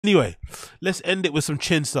Anyway, let's end it with some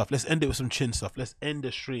chin stuff. Let's end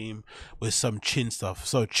the stream with some chin stuff.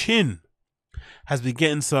 So Chin has been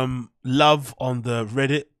getting some love on the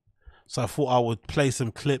Reddit. So I thought I would play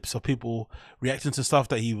some clips of people reacting to stuff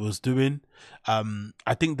that he was doing.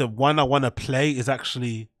 I think the one I want to play is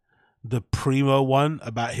actually the Primo one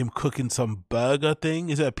about him cooking some burger thing.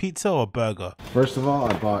 Is it a pizza or a burger? First of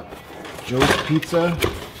all, I bought Joe's Pizza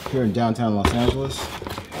here in downtown Los Angeles.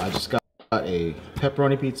 I just got a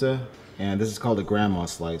pepperoni pizza, and this is called a grandma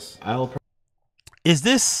slice. Is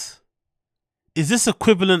this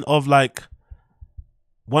equivalent of like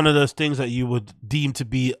one of those things that you would deem to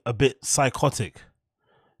be a bit psychotic?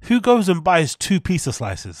 Who goes and buys 2 pizza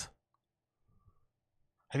slices?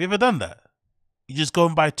 Have you ever done that? You just go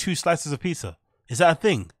and buy 2 slices of pizza. Is that a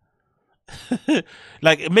thing?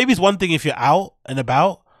 Like, maybe it's one thing if you're out and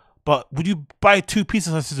about, but would you buy 2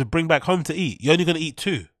 pizza slices to bring back home to eat? You're only going to eat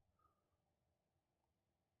 2.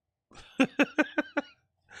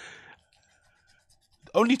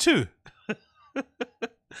 Only 2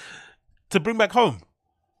 to bring back home.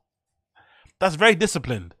 That's very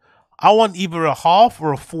disciplined. I want either a half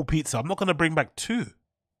or a full pizza. I'm not going to bring back 2.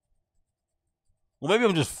 Well, maybe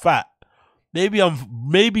I'm just fat. Maybe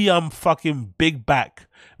I'm fucking big back.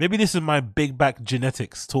 Maybe this is my big back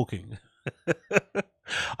genetics talking.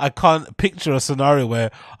 I can't picture a scenario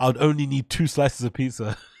where I would only need 2 slices of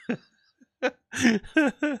pizza.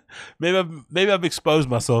 maybe I've exposed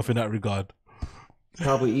myself in that regard.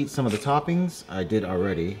 Probably eat some of the toppings. I did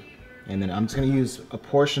already. And then I'm just gonna use a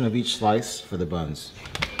portion of each slice for the buns.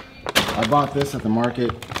 I bought this at the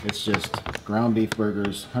market. It's just ground beef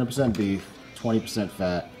burgers, 100% beef, 20%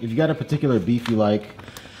 fat. If you got a particular beef you like,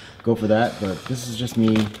 go for that, but this is just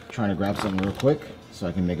me trying to grab something real quick so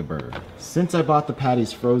I can make a burger. Since I bought the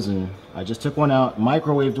patties frozen, I just took one out,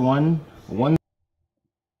 microwaved one. Why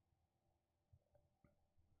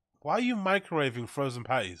are you microwaving frozen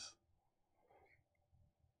patties?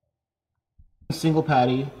 Single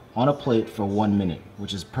patty on a plate for 1 minute,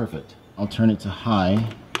 which is perfect. I'll turn it to high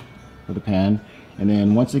for the pan, and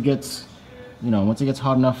then once it gets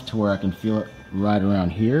hot enough to where I can feel it right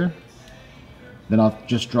around here, then I'll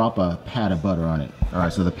just drop a pat of butter on it. All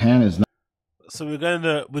right, so the pan is not. So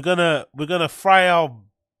we're gonna fry our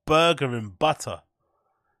burger in butter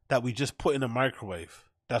that we just put in a microwave.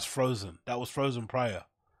 That's frozen. That was frozen prior.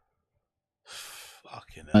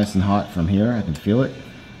 Fucking hell. Nice and hot from here. I can feel it.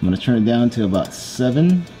 I'm gonna turn it down to about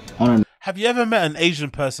 7 on. Have you ever met an Asian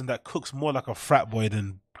person that cooks more like a frat boy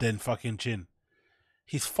than fucking Chin?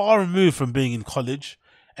 He's far removed from being in college,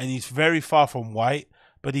 and he's very far from white,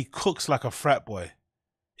 but he cooks like a frat boy.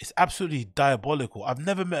 It's absolutely diabolical. I've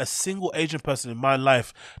never met a single Asian person in my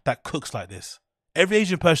life that cooks like this. Every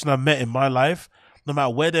Asian person I've met in my life, no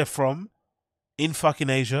matter where they're from, in fucking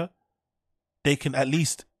Asia, they can at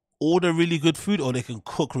least order really good food or they can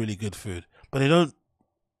cook really good food. But they don't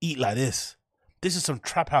eat like this. This is some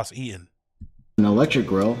trap house eating. An electric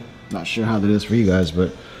grill. Not sure how that is for you guys,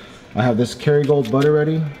 but I have this Kerrygold butter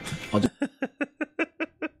ready.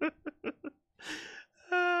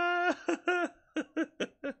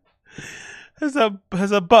 Has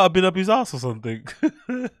that butter been up his ass or something?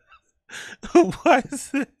 Why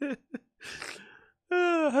is it?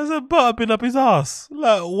 Has that butter been up his ass?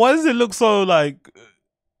 Like, why does it look so like?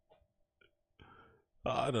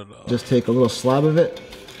 I don't know. Just take a little slab of it.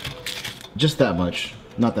 Just that much.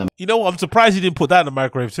 Not that much. You know what? I'm surprised he didn't put that in the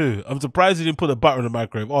microwave too. I'm surprised he didn't put the butter in the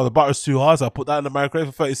microwave. Oh, the butter's too hard, so I put that in the microwave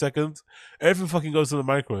for 30 seconds. Everything fucking goes in the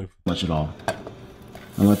microwave. Much at all.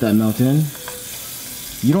 I'll let that melt in.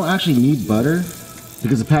 You don't actually need butter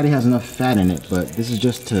because the patty has enough fat in it, but this is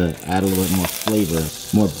just to add a little bit more flavor.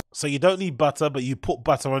 So you don't need butter, but you put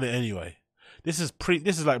butter on it anyway. This is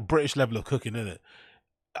like British level of cooking, isn't it?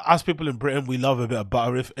 Us people in Britain, we love a bit of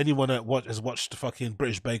butter. If anyone that has watched the fucking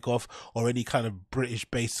British Bake Off or any kind of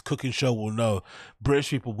British-based cooking show will know,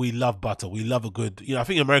 British people, we love butter. We love a good, I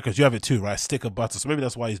think in Americans, you have it too, right? A stick of butter. So maybe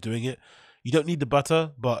that's why he's doing it. You don't need the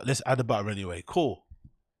butter, but let's add the butter anyway. Cool.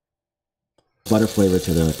 Butter flavor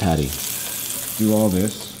to the patty. Do all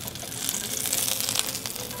this.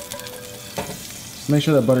 Just make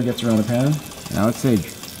sure that butter gets around the pan. And I would say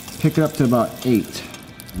pick it up to about 8.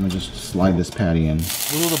 I'm gonna just slide this patty in.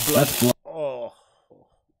 With all the blood. That's blood. Oh.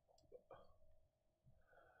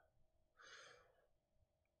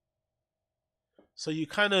 So you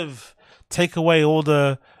kind of take away all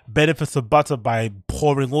the benefits of butter by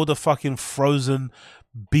pouring all the fucking frozen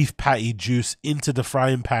beef patty juice into the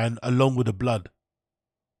frying pan along with the blood.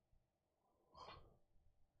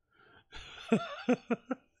 Blood,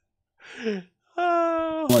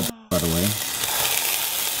 by the way.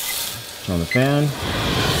 Turn on the fan.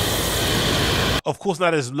 Of course,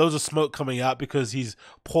 now there's loads of smoke coming out because he's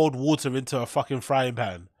poured water into a fucking frying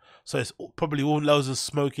pan. So it's probably all loads of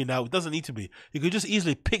smoking now. It doesn't need to be. He could just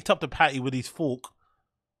easily picked up the patty with his fork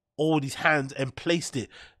or with his hands and placed it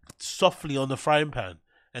softly on the frying pan.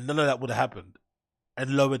 And none of that would have happened.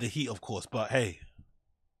 And lower the heat, of course. But hey.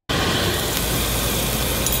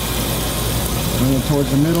 Bring it towards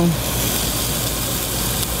the middle.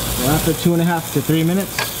 So after 2.5 to 3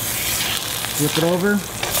 minutes, flip it over.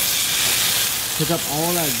 Pick up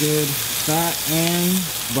all that good fat and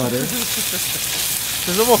butter.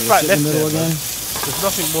 There's no more fat left there, again. There's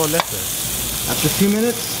nothing more left there. After 2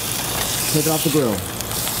 minutes, take it off the grill.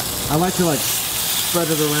 I like to spread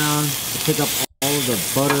it around to pick up all of the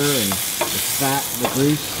butter and the fat, the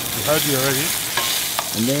grease. I heard you already.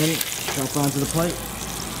 And then drop onto the plate.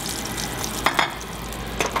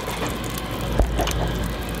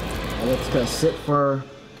 And it's gonna sit for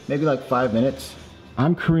maybe 5 minutes.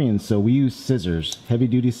 I'm Korean, so we use scissors,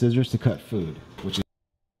 heavy-duty scissors to cut food, which is...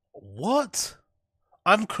 What?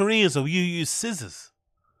 I'm Korean, so you use scissors.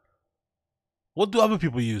 What do other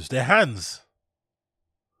people use? Their hands.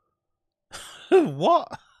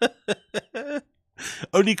 What?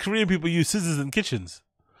 Only Korean people use scissors in kitchens.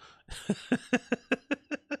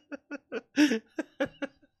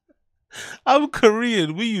 I'm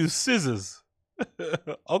Korean, we use scissors.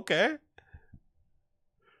 Okay.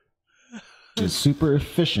 It's super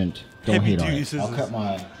efficient. Don't hate on it. Scissors. I'll cut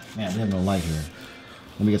my... Man, we have no light here.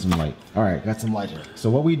 Let me get some light. All right, got some light here. So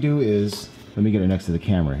what we do is... Let me get it next to the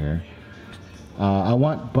camera here. I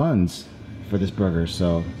want buns for this burger,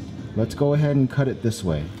 so let's go ahead and cut it this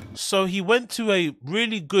way. So he went to a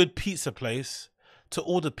really good pizza place to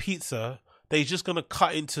order pizza that he's just going to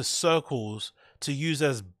cut into circles to use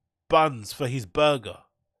as buns for his burger.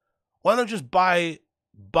 Why not just buy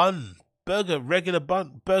regular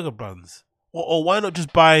burger buns? Or why not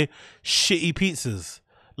just buy shitty pizzas,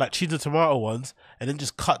 like cheese and tomato ones, and then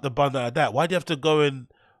just cut the bun out of that? Why do you have to go and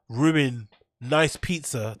ruin nice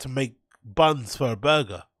pizza to make buns for a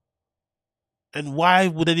burger? And why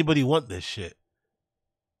would anybody want this shit?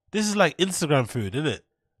 This is like Instagram food, isn't it?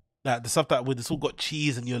 Like the stuff that with it's all got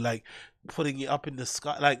cheese and you're putting it up in the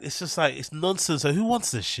sky. It's just it's nonsense. So who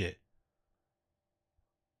wants this shit?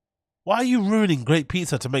 Why are you ruining great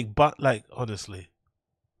pizza to make honestly?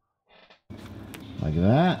 Like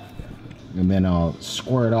that. And then I'll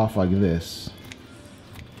square it off like this.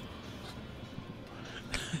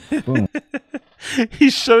 Boom.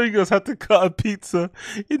 He's showing us how to cut a pizza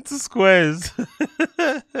into squares.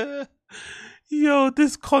 Yo,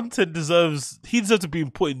 this content he deserves to be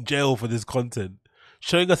put in jail for this content.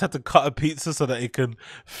 Showing us how to cut a pizza so that it can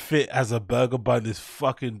fit as a burger bun is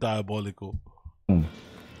fucking diabolical.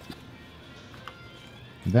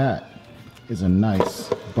 That is a nice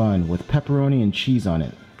bun with pepperoni and cheese on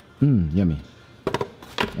it. Yummy.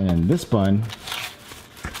 And this bun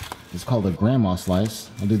is called a grandma slice.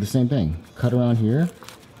 I'll do the same thing. Cut around here.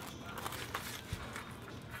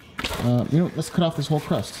 Let's cut off this whole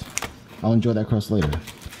crust. I'll enjoy that crust later.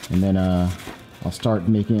 And then I'll start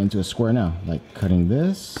making it into a square now. Like cutting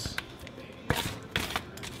this.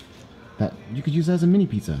 That you could use as a mini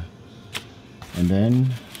pizza. And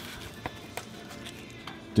then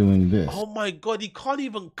doing this. Oh my god, he can't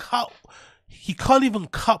even cut. He can't even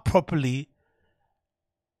cut properly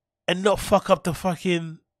and not fuck up the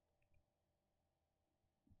fucking...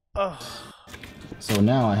 Ugh. So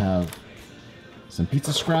now I have some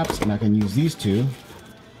pizza scraps and I can use these two.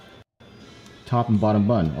 Top and bottom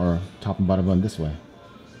bun, or top and bottom bun this way.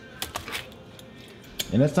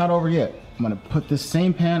 And it's not over yet. I'm gonna put this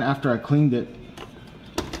same pan after I cleaned it.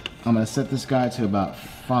 I'm gonna set this guy to about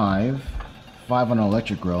 5 on an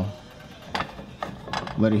electric grill.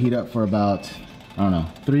 Let it heat up for about, I don't know,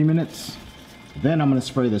 3 minutes. Then I'm gonna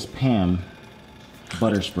spray this pan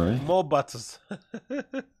butter spray. More butters.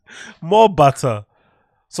 More butter.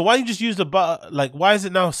 So why don't you just use the butter? Why is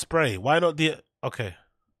it now spray? Why not the... Okay.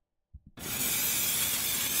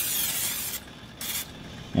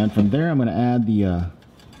 And from there, I'm gonna add the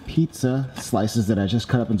pizza slices that I just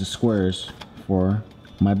cut up into squares for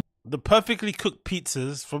my... The perfectly cooked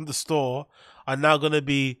pizzas from the store are now gonna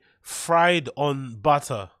be fried on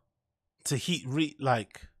butter to heat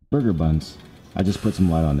burger buns. I just put some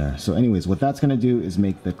light on there. So anyways, what that's gonna do is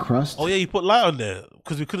make the crust... Oh yeah, you put light on there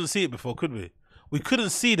because we couldn't see it before, could we? We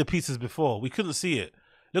couldn't see the pizzas before. We couldn't see it.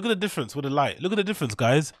 Look at the difference with the light. Look at the difference,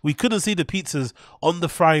 guys. We couldn't see the pizzas on the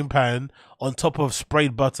frying pan on top of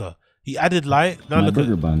sprayed butter. He added light. Now look at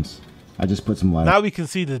burger buns. I just put some light. Now we can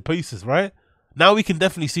see the pieces, right? Now we can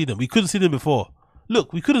definitely see them. We couldn't see them before.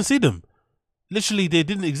 Look, we couldn't see them. Literally, they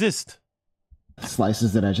didn't exist.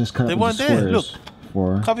 Slices that I just cut up They into weren't there. squares Look.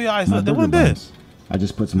 for Cover your eyes. my Look, they burger weren't there. buns. I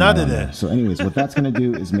just put some Now oil they're on there. there. So anyways, what that's gonna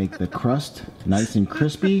do is make the crust nice and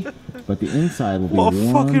crispy, but the inside will be What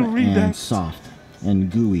a fucking warm redneck. and soft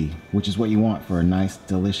and gooey, which is what you want for a nice,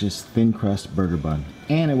 delicious, thin crust burger bun.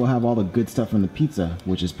 And it will have all the good stuff from the pizza,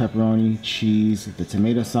 which is pepperoni, cheese, the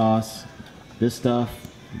tomato sauce, this stuff.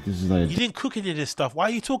 This is like You didn't cook any of this stuff. Why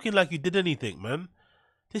are you talking like you did anything, man?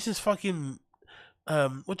 This is fucking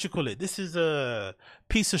what you call it? This is a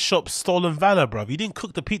pizza shop stolen valor, bruv. You didn't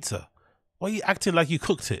cook the pizza. Why are you acting like you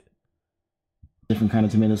cooked it? different kind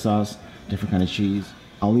of tomato sauce, different kind of cheese.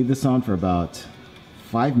 I'll leave this on for about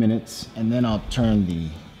 5 minutes, and then I'll turn the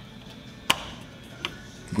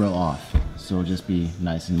grill off. So it'll just be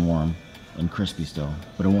nice and warm and crispy still,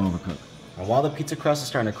 but it won't overcook. And while the pizza crust is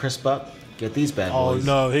starting to crisp up, get these bad boys.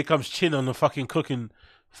 Oh no, here comes Chin on the fucking cooking.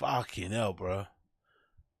 Fucking hell, bro.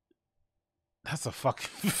 That's a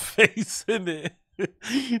fucking face, isn't it?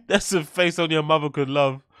 That's a face only a mother could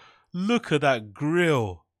love. Look at that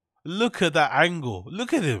grill. Look at that angle.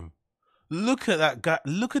 Look at him. Look at that guy.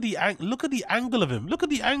 Look at the angle of him. Look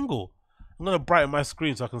at the angle. I'm gonna brighten my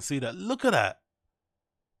screen so I can see that. Look at that.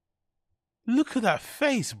 Look at that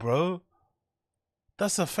face, bro.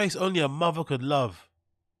 That's a face only a mother could love.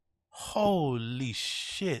 Holy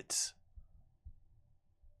shit.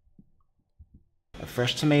 A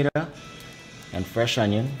fresh tomato and fresh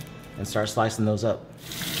onion, and start slicing those up.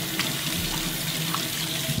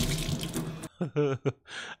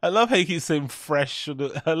 I love how he keeps saying fresh.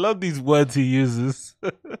 I love these words he uses.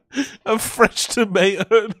 A fresh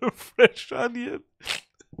tomato and a fresh onion.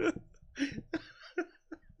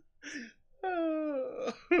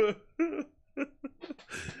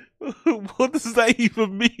 What does that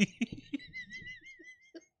even mean?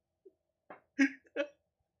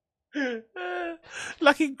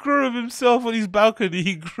 Like he grew of himself on his balcony.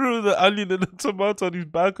 He grew the onion and the tomato on his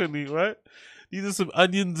balcony, right? These are some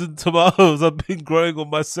onions and tomatoes I've been growing on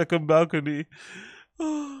my second balcony.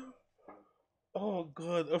 Oh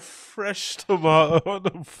God, a fresh tomato and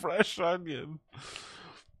a fresh onion.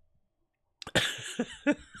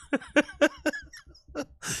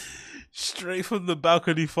 Straight from the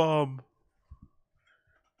balcony farm.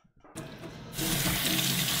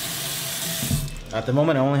 At the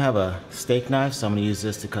moment, I only have a steak knife, so I'm gonna use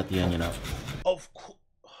this to cut the onion up. Of course.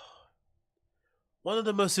 One of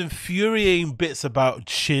the most infuriating bits about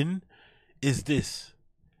Chin is this.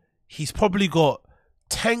 He's probably got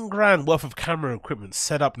 10 grand worth of camera equipment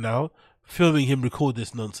set up now, filming him record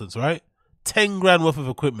this nonsense, right? 10 grand worth of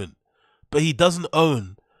equipment. But he doesn't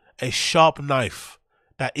own a sharp knife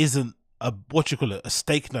that isn't a, what you call it, a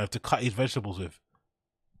steak knife to cut his vegetables with.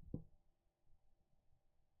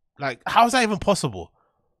 Like, how is that even possible?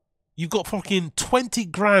 You've got fucking 20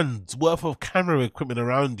 grand worth of camera equipment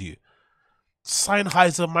around you.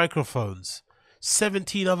 Sennheiser microphones,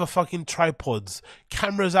 17 other fucking tripods,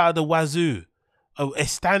 cameras out of the wazoo, a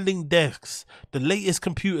standing desks, the latest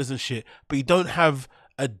computers and shit, but you don't have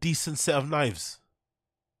a decent set of knives.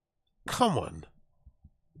 Come on.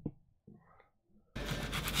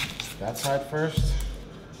 That side first.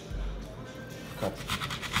 Cut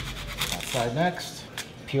that side next.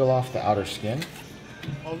 Peel off the outer skin.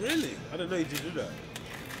 Oh really? I didn't know you did do that.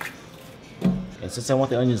 And since I want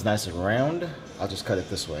the onions nice and round, I'll just cut it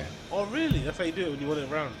this way. Oh really? That's how you do it when you want it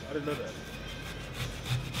round. I didn't know that.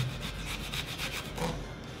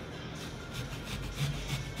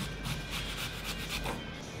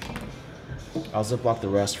 I'll ziplock the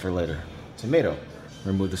rest for later. Tomato.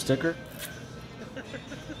 Remove the sticker.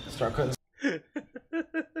 Start cutting.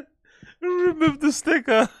 Remove the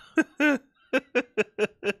sticker.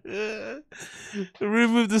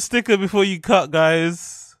 Remove the sticker before you cut,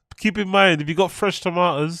 guys. Keep in mind, if you got fresh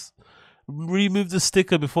tomatoes, remove the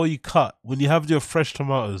sticker before you cut when you have your fresh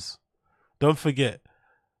tomatoes. Don't forget,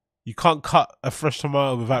 you can't cut a fresh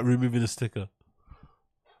tomato without removing the sticker.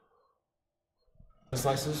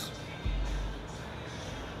 Slices.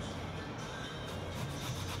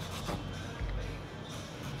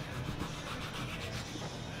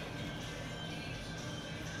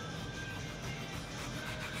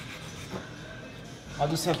 I'll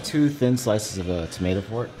just have 2 thin slices of a tomato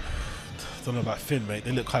for it. Don't know about thin, mate.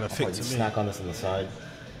 They look kind of thick to me. Snack on this on the side.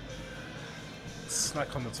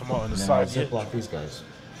 Snack on the tomato on the And then I'll side. Yeah. ziplock these guys.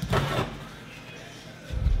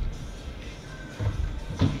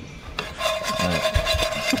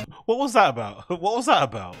 What was that about? What was that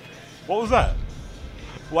about? What was that?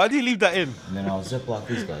 Why did you leave that in? And then I'll ziplock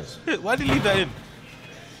these guys. Why did you leave that in?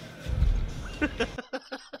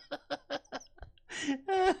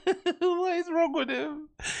 What is wrong with him?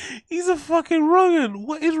 He's a fucking wrong'un.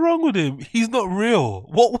 What is wrong with him? He's not real.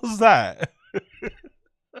 What was that?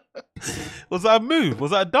 Was that a move?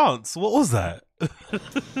 Was that a dance? What was that?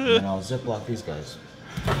 And I'll ziplock these guys.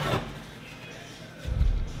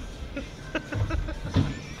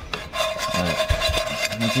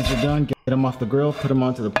 Alright. Once these are done, get them off the grill, put them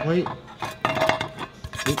onto the plate.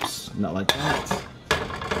 Oops, not like that.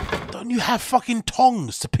 Don't you have fucking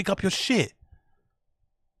tongs to pick up your shit?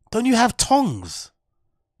 Don't you have tongs?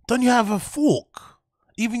 Don't you have a fork?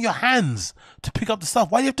 Even your hands to pick up the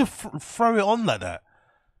stuff? Why do you have to throw it on like that?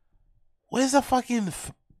 Where's the fucking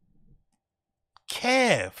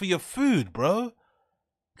care for your food, bro?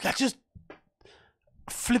 Like just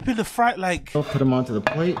flipping the fry, like. Put them onto the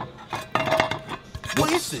plate.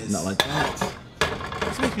 What is this? Not like that.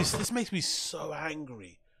 This makes me so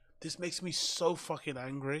angry. This makes me so fucking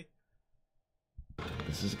angry.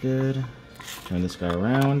 This is good. Turn this guy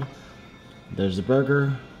around. There's the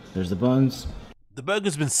burger. There's the buns. The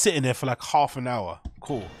burger's been sitting there for like half an hour.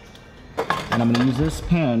 Cool. And I'm gonna use this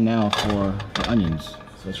pan now for the onions.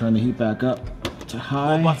 So turn the heat back up to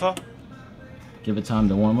high. More butter. Give it time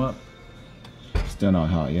to warm up. Still not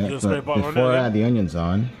hot yet. But before I add the onions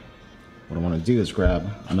on, what I want to do is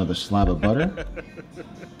grab another slab of butter.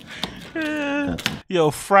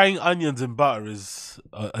 Yo, frying onions in butter is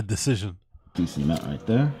a decision. Decent amount right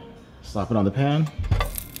there. Slap it on the pan.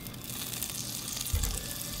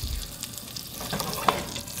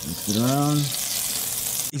 Mix it around.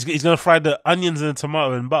 He's gonna fry the onions and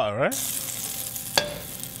tomato in butter, right?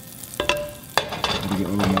 Get a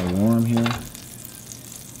little more warm here.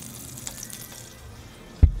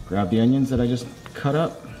 Grab the onions that I just cut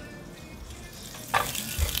up.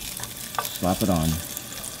 Slap it on.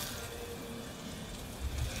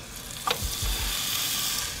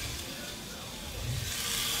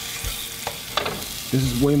 This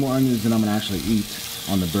is way more onions than I'm gonna actually eat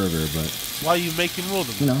on the burger, but why are you making more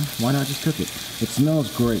than you know, why not just cook it? It smells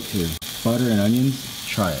great too. Butter and onions,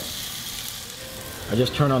 try it. I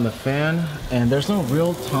just turned on the fan, and there's no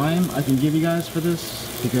real time I can give you guys for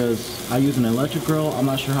this because I use an electric grill. I'm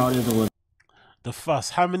not sure how it is with the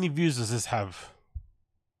fuss. How many views does this have?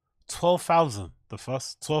 12,000. The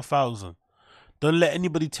fuss, 12,000. Don't let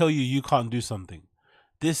anybody tell you you can't do something.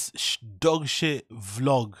 This dog shit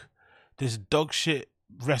vlog, this dog shit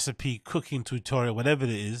recipe cooking tutorial, whatever it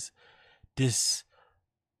is, this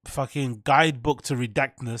fucking guidebook to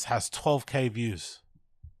redactness has 12k views.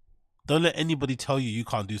 Don't let anybody tell you you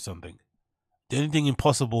can't do something. The only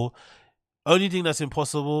thing that's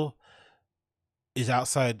impossible is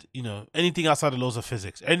outside, you know, anything outside the laws of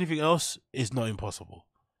physics. Anything else is not impossible.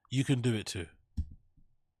 You can do it too.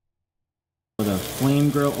 With a flame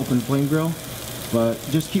grill, open flame grill, but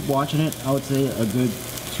just keep watching it. I would say a good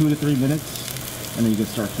 2 to 3 minutes, and then you can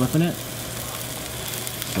start flipping it.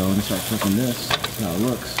 So I'm gonna start flipping this. See how it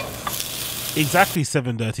looks. Exactly,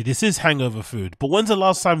 7Dirty. This is hangover food. But when's the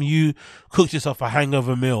last time you cooked yourself a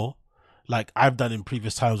hangover meal, like I've done in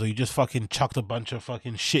previous times, where you just fucking chucked a bunch of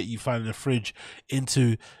fucking shit you find in the fridge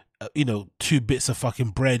into, you know, 2 bits of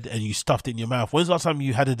fucking bread and you stuffed it in your mouth? When's the last time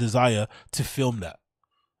you had a desire to film that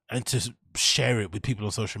and to share it with people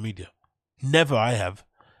on social media? Never. I have.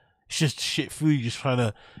 It's just shit food you're just trying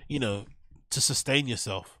to, you know, to sustain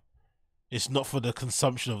yourself. It's not for the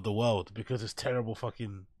consumption of the world because it's terrible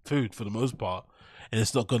fucking food for the most part, and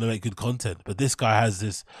it's not going to make good content. But this guy has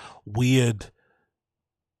this weird,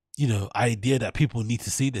 you know, idea that people need to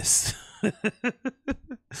see this.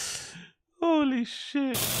 Holy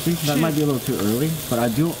shit. That might be a little too early, but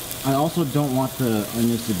I also don't want the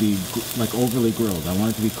onions to be like overly grilled. I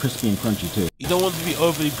want it to be crispy and crunchy too. You don't want it to be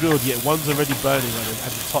overly grilled yet. One's already burning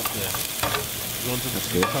at the top there. You want it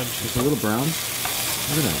to be crunchy. It's a little brown.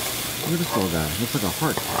 Look at that. Look at this little guy. It looks like a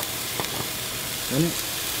heart. Doesn't it?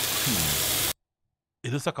 Come on.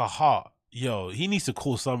 It looks like a heart. Yo, he needs to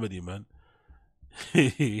call somebody, man.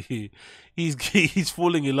 he's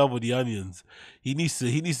falling in love with the onions. He needs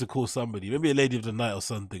to call somebody. Maybe a lady of the night or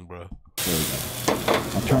something, bro. There we go.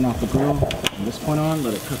 I'll turn off the grill from this point on.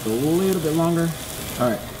 Let it cook a little bit longer. All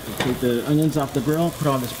right. Take the onions off the grill. Put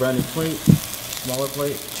on this brand new plate. Smaller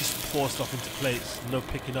plate. Just pour stuff into plates. No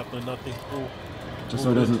picking up, no nothing. Cool. Just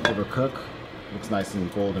so it doesn't overcook. Looks nice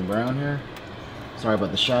and golden brown here. Sorry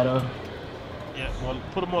about the shadow. Yeah, well,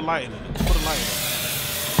 put more light in it. Put a light in it.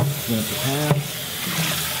 Clean up the pan.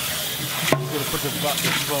 You're gonna put the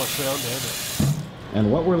butter tray on there, isn't it?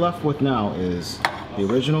 And what we're left with now is the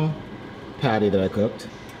original patty that I cooked.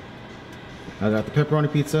 I got the pepperoni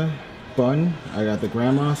pizza bun. I got the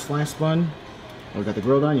grandma sliced bun. I got the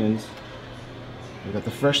grilled onions. I got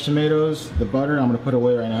the fresh tomatoes, the butter I'm gonna put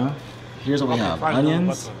away right now. Here's what we have.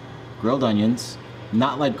 Onions, grilled onions,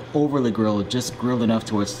 not like overly grilled, just grilled enough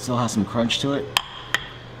to where it still has some crunch to it.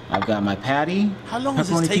 I've got my patty. How long is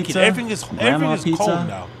this pepperoni taking? pizza, Everything is grandma pizza. cold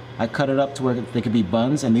now. I cut it up to where they could be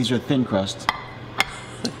buns, and these are thin crust.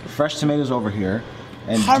 Fresh tomatoes over here.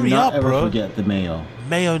 And Hurry do not up, ever bro. forget the mayo.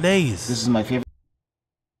 Mayonnaise. This is my favorite.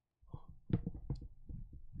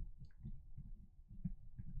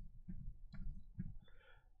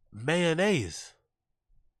 Mayonnaise.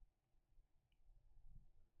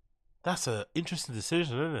 That's an interesting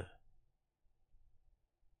decision, isn't it?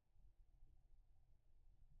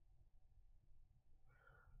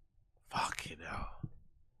 Fucking hell.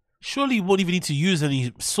 Surely you won't even need to use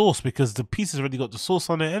any sauce because the pizza's already got the sauce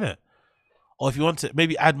on it, innit? Or if you want to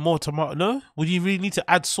maybe add more tomato. No? Would you really need to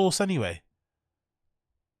add sauce anyway?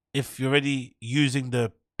 If you're already using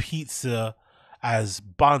the pizza as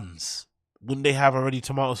buns, wouldn't they have already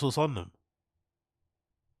tomato sauce on them?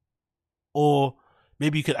 Or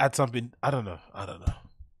maybe you could add something. I don't know.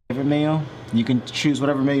 Favorite mayo. You can choose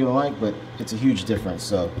whatever mayo you like, but it's a huge difference.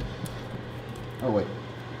 So, oh wait,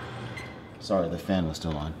 sorry, the fan was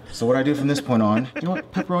still on. So what I do from this point on, you know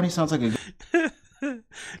what? Pepperoni sounds like a.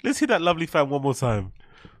 Let's hear that lovely fan one more time.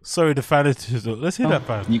 Sorry, the fan is. Let's hear that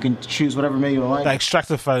fan. You can choose whatever mayo you like. That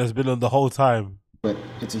extractor fan has been on the whole time. But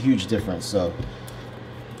it's a huge difference. So,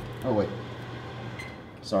 oh wait,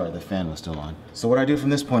 sorry, the fan was still on. So what I do from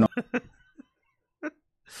this point on.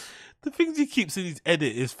 The things he keeps in his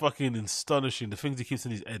edit is fucking astonishing. The things he keeps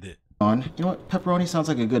in his edit. You know what? Pepperoni sounds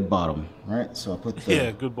like a good bottom, right? So I put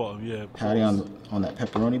the good bottom, yeah. patty on that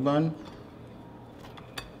pepperoni bun.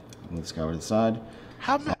 Move this guy over to the side.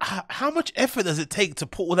 How much effort does it take to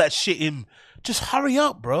put all that shit in? Just hurry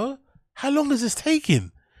up, bro. How long is this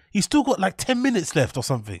taking? You still got like 10 minutes left or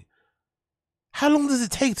something. How long does it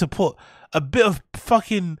take to put a bit of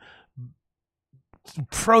fucking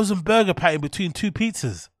frozen burger patty between two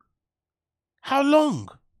pizzas? How long?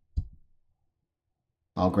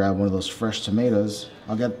 I'll grab one of those fresh tomatoes.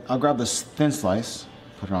 I'll grab this thin slice,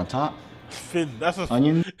 put it on top. Thin. That's a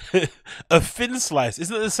onion. A thin slice.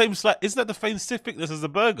 Isn't that the same slice? Isn't that the same thickness as the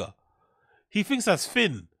burger? He thinks that's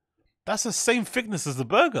thin. That's the same thickness as the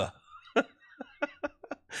burger.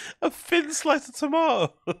 A thin slice of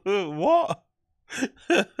tomato. What?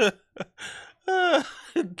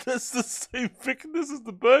 That's the same thickness as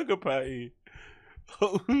the burger patty.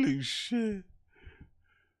 Holy shit.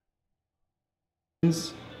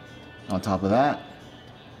 On top of that.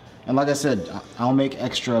 And like I said, I'll make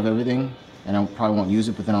extra of everything, and I probably won't use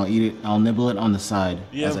it, but then I'll eat it. I'll nibble it on the side.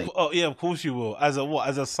 Yeah, yeah, of course you will. As a what?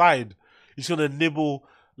 As a side. You're just gonna nibble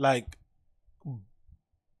like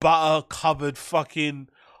butter covered fucking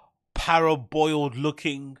paraboiled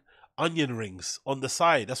looking onion rings on the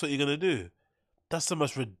side. That's what you're gonna do. That's the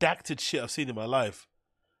most redacted shit I've seen in my life.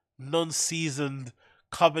 Non-seasoned,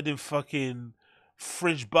 covered in fucking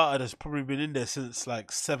fridge butter that's probably been in there since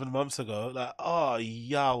like 7 months ago. Like, oh,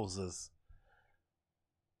 yowzers.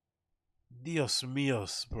 Dios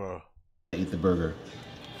míos, bro. Eat the burger.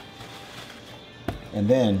 And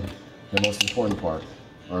then, the most important part,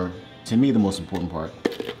 or to me the most important part,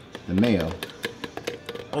 the mayo.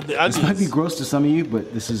 On the onions. This might be gross to some of you,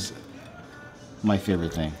 but this is my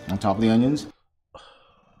favorite thing. On top of the onions.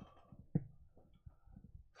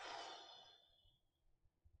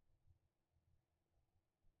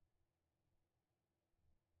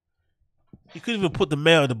 You couldn't even put the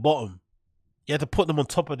mayo at the bottom. You had to put them on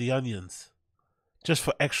top of the onions. Just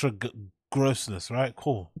for extra grossness, right?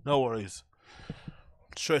 Cool. No worries.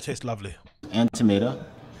 Sure, it tastes lovely. And tomato.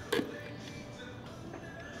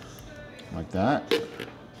 Like that.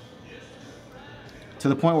 To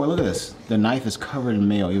the point where, look at this. The knife is covered in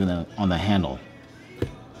mayo even on the handle.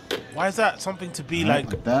 Why is that something to be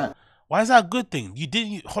like that? Why is that a good thing? You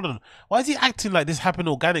didn't... Hold on. Why is he acting like this happened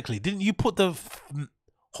organically? Didn't you put the...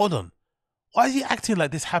 Hold on. Why is he acting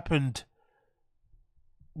like this happened,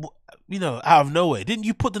 you know, out of nowhere? Didn't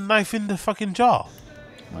you put the knife in the fucking jar?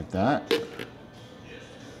 Like that.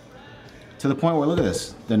 To the point where, look at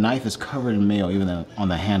this. The knife is covered in mayo even on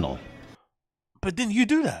the handle. But didn't you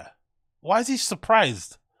do that? Why is he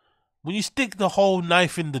surprised? When you stick the whole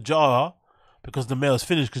knife in the jar because the mayo's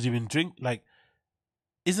finished because you've been drinking, like,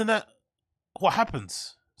 isn't that what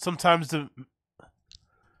happens? Sometimes the...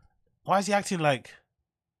 Why is he acting like...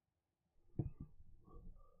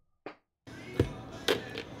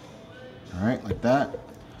 All right, like that.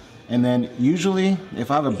 And then usually, if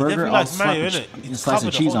I have a burger, I'll slap a slice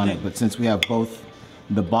of cheese on it. But since we have both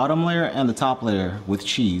the bottom layer and the top layer with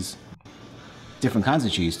cheese, different kinds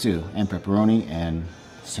of cheese too, and pepperoni and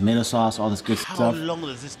tomato sauce, all this good stuff. How long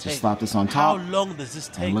does this take? Just slap this on top. How long does this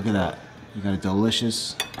take? And look at that. You got a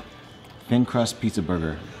delicious thin crust pizza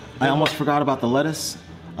burger. I almost forgot about the lettuce.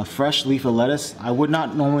 a fresh leaf of lettuce. I would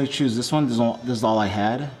not normally choose this one. This is all I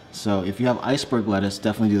had. So if you have iceberg lettuce,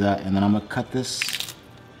 definitely do that. And then I'm gonna cut this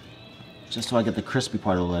just so I get the crispy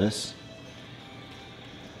part of the lettuce.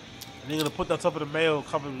 And you're gonna put that top of the mayo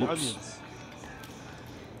covered with onions.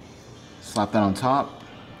 Slap that on top.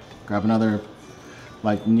 Grab another,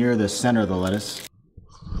 like near the center of the lettuce.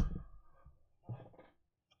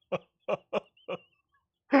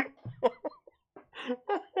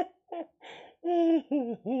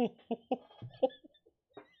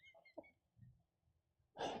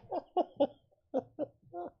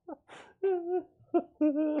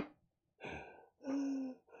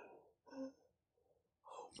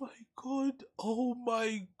 Oh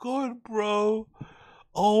my god, bro.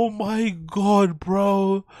 Oh my god,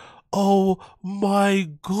 bro. Oh my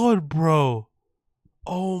god, bro.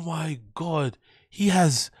 Oh my god. He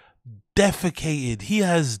has defecated. He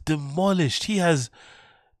has demolished. He has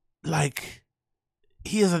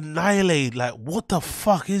annihilated. Like, what the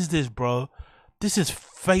fuck is this, bro? This is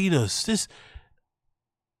famous. This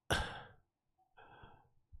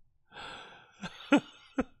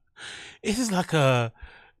This is like a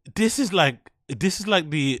this is like this is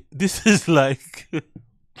like this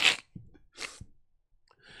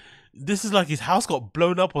is like his house got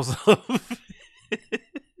blown up or something.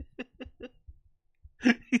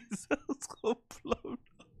 His house got blown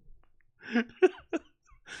up.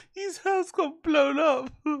 His house got blown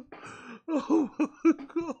up. Oh my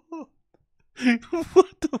god.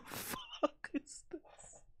 What the fuck is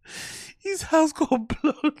this? His house got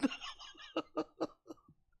blown up.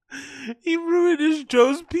 He ruined his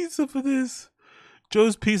Joe's Pizza for this.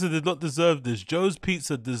 Joe's Pizza did not deserve this. Joe's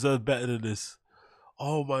Pizza deserved better than this.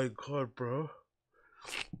 Oh my god, bro.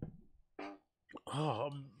 Oh,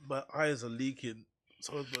 my eyes are leaking.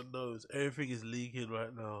 So is my nose. Everything is leaking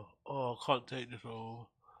right now. Oh, I can't take this. Oh,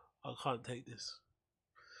 I can't take this.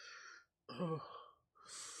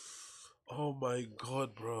 Oh my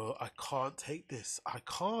god, bro. I can't take this. I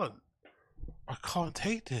can't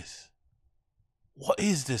take this. What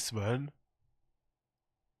is this, man?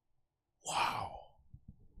 Wow.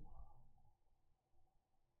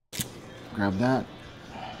 Grab that.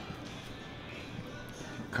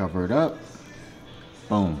 Cover it up.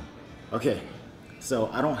 Boom. Okay, so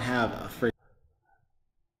I don't have a fridge.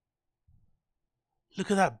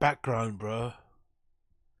 Look at that background, bro.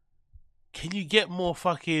 Can you get more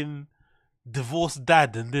fucking divorced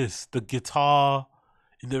dad than this? The guitar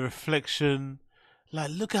in the reflection.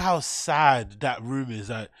 Like, look at how sad that room is.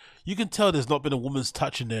 Like, you can tell there's not been a woman's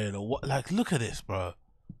touch in there or what. Like, look at this, bro.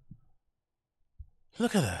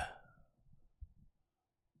 Look at that.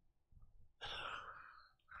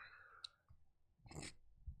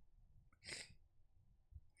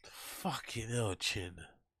 Fucking hell, Chin.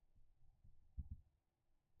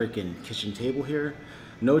 Freaking kitchen table here.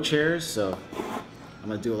 No chairs, so I'm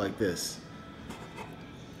gonna do it like this.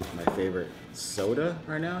 My favorite soda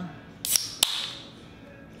right now.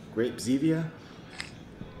 Grape Zevia.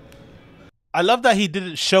 I love that he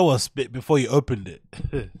didn't show us bit before he opened it.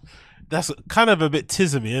 That's kind of a bit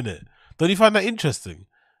tismy, isn't it? Don't you find that interesting?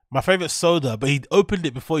 My favorite soda, but he opened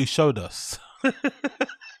it before he showed us.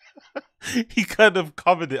 He kind of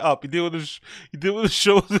covered it up. He didn't want to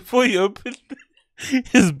show us before he opened it.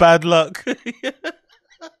 His bad luck.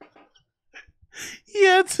 He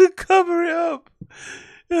had to cover it up.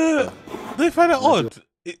 They find it odd.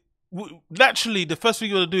 Naturally, the first thing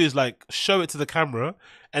you want to do is like show it to the camera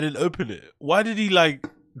and then open it. Why did he like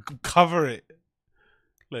cover it?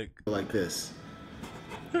 Like this.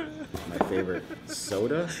 My favorite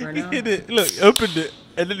soda right now. He hit it. Look, he opened it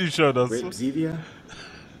and then he showed us. Grape Zevia.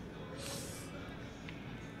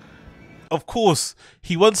 Of course,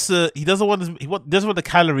 he doesn't want the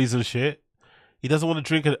calories and shit. He doesn't want to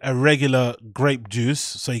drink a regular grape juice,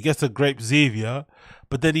 so he gets a grape Zevia,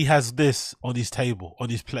 but then he has this on his table, on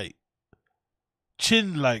his plate.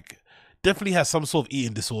 Chin, like, definitely has some sort of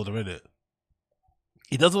eating disorder in it.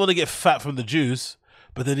 He doesn't want to get fat from the juice,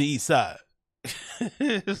 but then he eats that.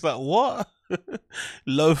 It's like, what?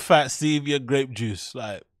 Low fat Zevia grape juice,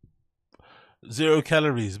 like 0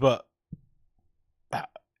 calories, but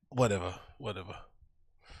whatever.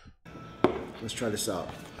 Let's try this out.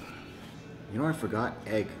 You know, I forgot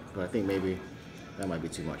egg, but I think maybe that might be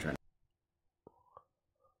too much right now.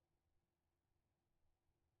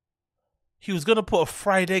 He was gonna put a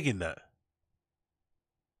fried egg in that.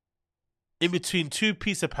 In between 2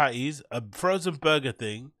 pizza patties, a frozen burger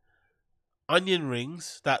thing, onion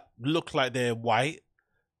rings that look like they're white,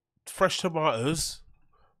 fresh tomatoes,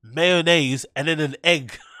 mayonnaise, and then an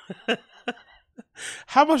egg.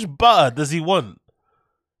 How much butter does he want?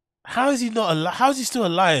 How is he not alive? How is he still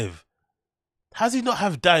alive? How does he not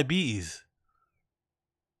have diabetes?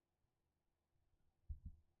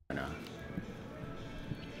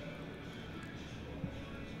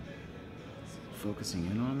 Focusing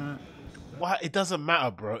in on that. Why? It doesn't matter,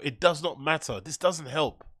 bro. It does not matter. This doesn't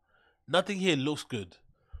help. Nothing here looks good.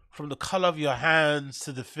 From the color of your hands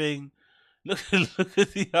to the thing. Look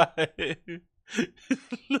at the eye.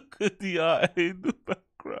 Look at the eye in the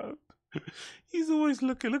background. He's always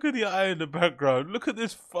looking. Look at the eye in the background. Look at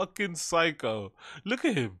this fucking psycho. Look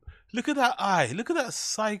at him. Look at that eye. Look at that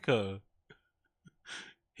psycho.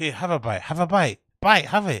 Here, have a bite. Have a bite. Bite,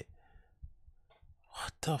 have it.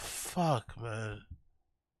 What the fuck, man?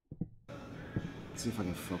 Let's see if I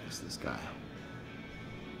can focus this guy.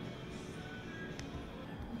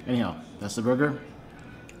 Anyhow, that's the burger.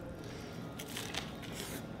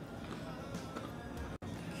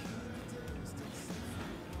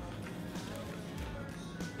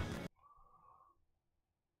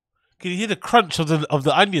 Can you hear the crunch of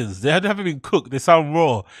the onions? They haven't been cooked. They sound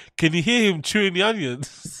raw. Can you hear him chewing the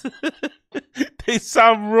onions? They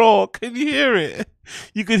sound raw. Can you hear it?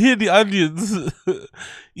 You can hear the onions.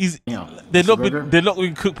 They're not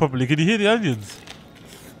being cooked properly. Can you hear the onions?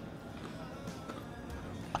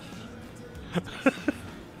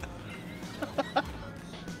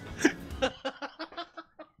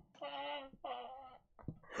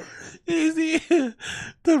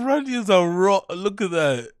 The onions are raw. Look at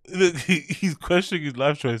that. Look, he's questioning his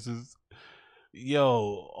life choices.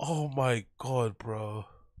 Yo, oh my god, bro.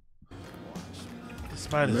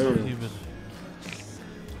 This man is not human.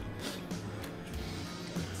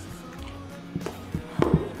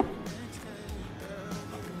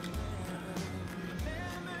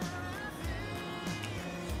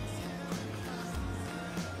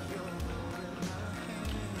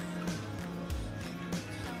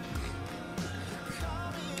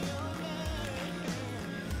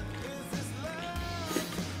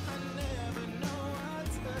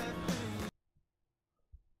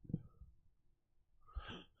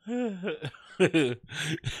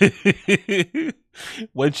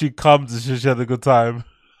 When she comes, she had a good time.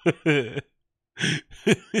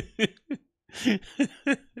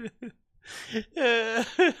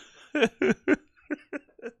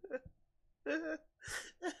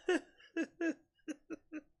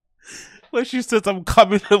 When she says, I'm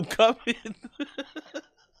coming, I'm coming.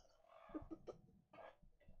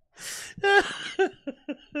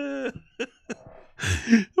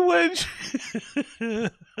 When she...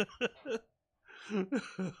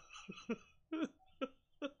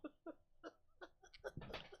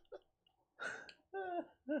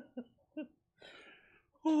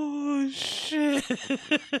 Oh shit.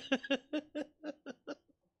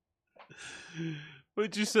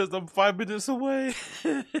 When she says I'm 5 minutes away.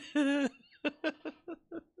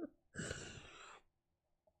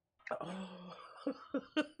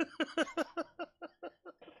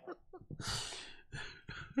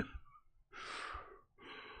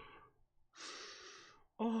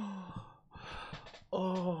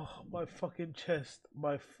 Oh, my fucking chest.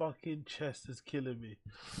 My fucking chest is killing me.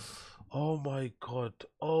 Oh my god.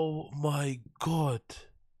 Oh my god.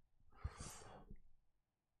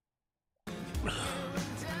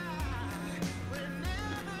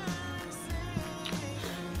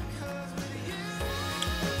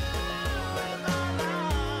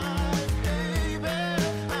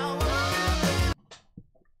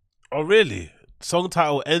 Oh really? Song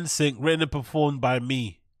title NSYNC, written and performed by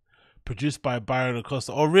me, produced by Byron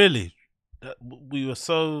Acosta. Oh really? We were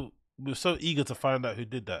so eager to find out who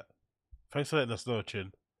did that. Thanks for letting us know,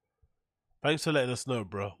 Chin. Thanks for letting us know,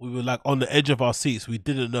 bro. We were like on the edge of our seats. We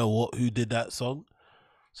didn't know who did that song.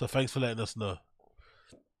 So thanks for letting us know.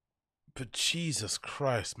 But Jesus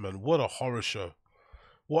Christ, man, what a horror show.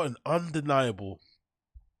 What an undeniable,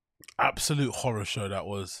 absolute horror show that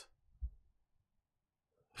was.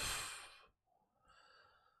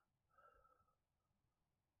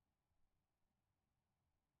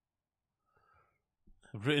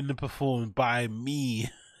 Written and performed by me.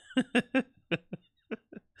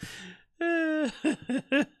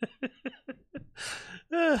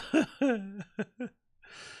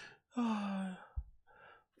 Oh,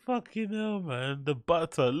 fucking hell, man. The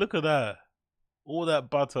butter, look at that. All that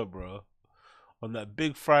butter, bro. On that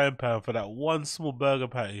big frying pan for that one small burger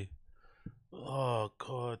patty. Oh,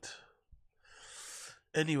 God.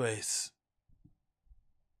 Anyways.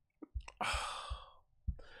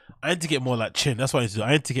 I need to get more like Chin. That's what I need to do.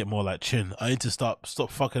 I need to get more like Chin. I need to stop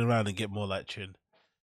fucking around and get more like Chin.